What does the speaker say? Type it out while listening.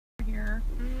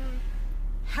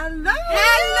Hello!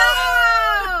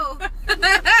 Hello!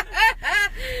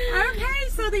 Okay,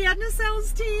 so the Edna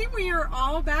Sales team, we are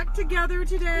all back together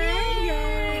today. Yay!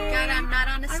 Thank God I'm not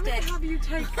on a I'm stick. going to have you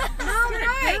take a stick.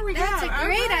 Right, There we that's go. a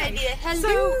great Okay. idea.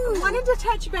 Hello. So, wanted to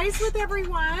touch base with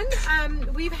everyone.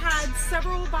 We've had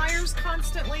several buyers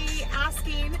constantly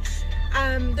asking.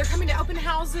 They're coming to open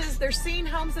houses, they're seeing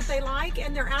homes that they like,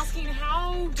 and they're asking,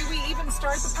 how do we even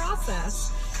start the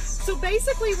process? So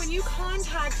basically, when you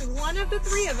contact one of the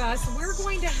three of us, we're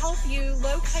going to help you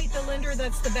locate the lender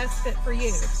that's the best fit for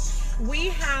you. We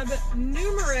have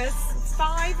numerous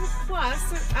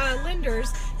 5+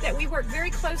 lenders that we work very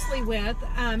closely with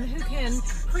who can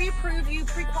pre-approve you,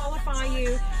 pre-qualify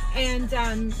you, and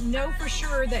know for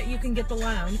sure that you can get the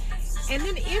loan. And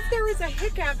then if there is a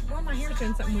hiccup, well, my hair's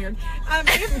doing something weird.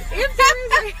 If there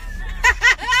is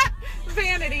a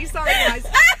vanity, sorry guys.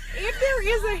 If there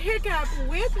is a hiccup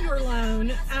with your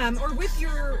loan or with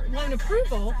your loan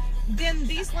approval, then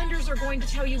these lenders are going to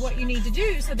tell you what you need to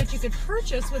do so that you could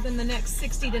purchase within the next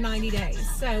 60 to 90 days.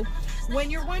 So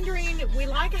when you're wondering, we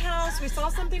like a house, we saw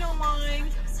something online,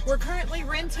 we're currently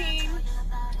renting,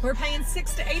 we're paying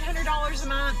 $600 to $800 a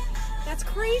month, that's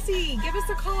crazy. Give us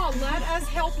a call. Let us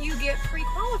help you get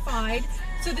pre-qualified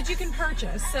so that you can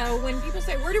purchase. So when people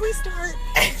say, where do we start?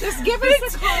 Just give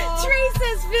us a call. Tree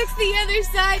says fix the other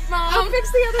side, Mom. I'll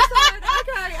fix the other side.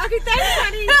 Okay, thanks,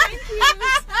 honey. Thank you.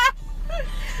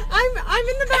 I'm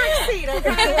in the back seat,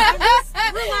 okay? I'm just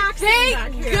relaxing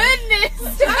back here. Thank goodness.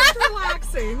 Just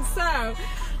relaxing. So,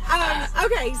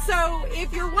 okay, so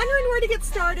if you're wondering where to get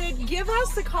started, give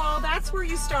us a call. That's where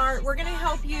you start. We're going to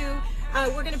help you.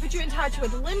 We're going to put you in touch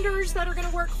with lenders that are going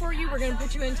to work for you. We're going to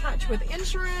put you in touch with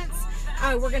insurance.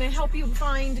 We're going to help you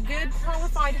find good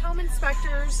qualified home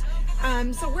inspectors.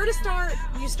 So where to start?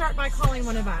 You start by calling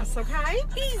one of us, okay?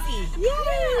 Easy.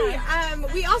 Yay!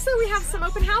 We have some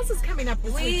open houses coming up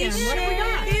this weekend. What have we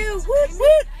got? Whoop,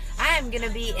 whoop. I am going to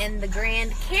be in the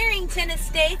Grand Carrington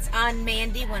Estates on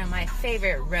Mandy, one of my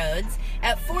favorite roads,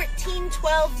 at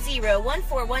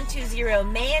 14120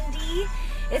 Mandy.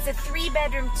 It's a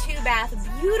 3-bedroom, 2-bath,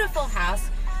 beautiful house,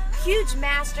 huge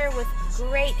master with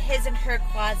great his and her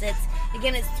closets.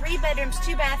 Again, it's 3 bedrooms,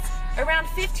 2 baths, around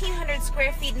 1,500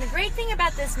 square feet. And the great thing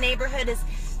about this neighborhood is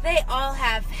they all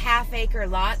have half-acre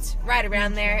lots right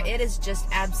around there. It is just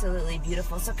absolutely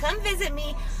beautiful. So come visit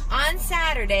me on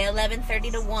Saturday,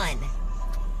 11:30 to 1.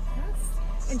 Yes.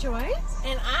 Enjoy.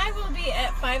 And I will be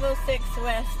at 506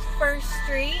 West 1st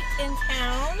Street in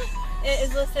town. It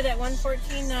is listed at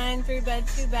 $114,900, 3-bed,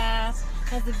 2-bath.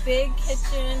 Has a big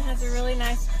kitchen, has a really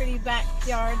nice, pretty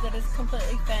backyard that is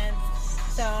completely fenced.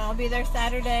 So I'll be there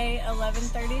Saturday,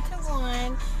 11:30 to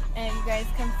 1, and you guys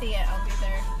come see it. I'll be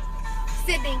there.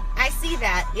 Sydney, I see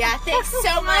that. Yeah, thanks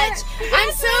so much.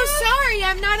 I'm so sorry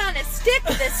I'm not on a stick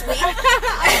this week.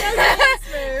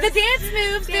 The dance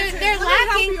moves, they're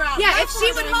lacking. Yeah, if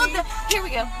she would hold the... Here we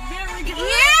go. There we go.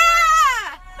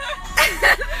 Yeah!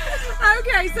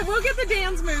 Okay, so we'll get the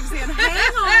dance moves in.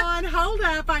 Hang on, hold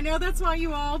up. I know that's why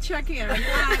you all check in.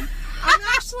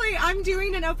 I'm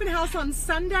doing an open house on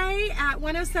Sunday at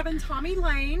 107 Tommy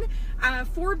Lane.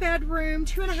 4-bedroom,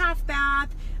 2.5 bath.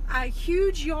 A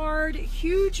huge yard,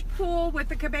 huge pool with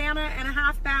a cabana and a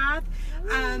half bath.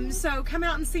 So come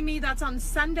out and see me. That's on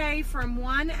Sunday from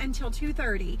 1 until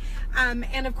 2:30.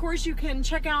 And of course you can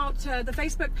check out the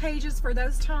Facebook pages for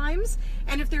those times.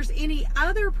 And if there's any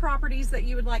other properties that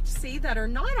you would like to see that are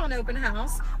not on open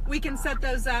house, we can set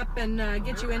those up and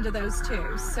get you into those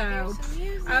too. So,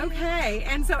 okay.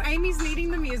 And so Amy's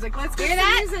needing the music. Let's get the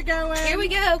music going. Here we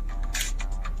go.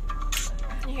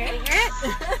 You hear it?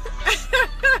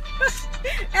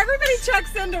 Everybody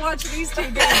checks in to watch these two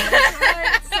dance,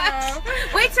 right? So,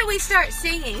 wait till we start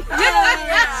singing. Woo!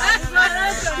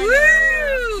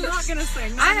 Not gonna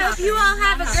sing. I hope you all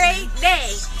have a great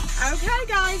day. Okay,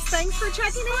 guys. Thanks for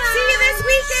checking in. See you this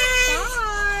weekend.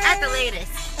 Bye. At the latest.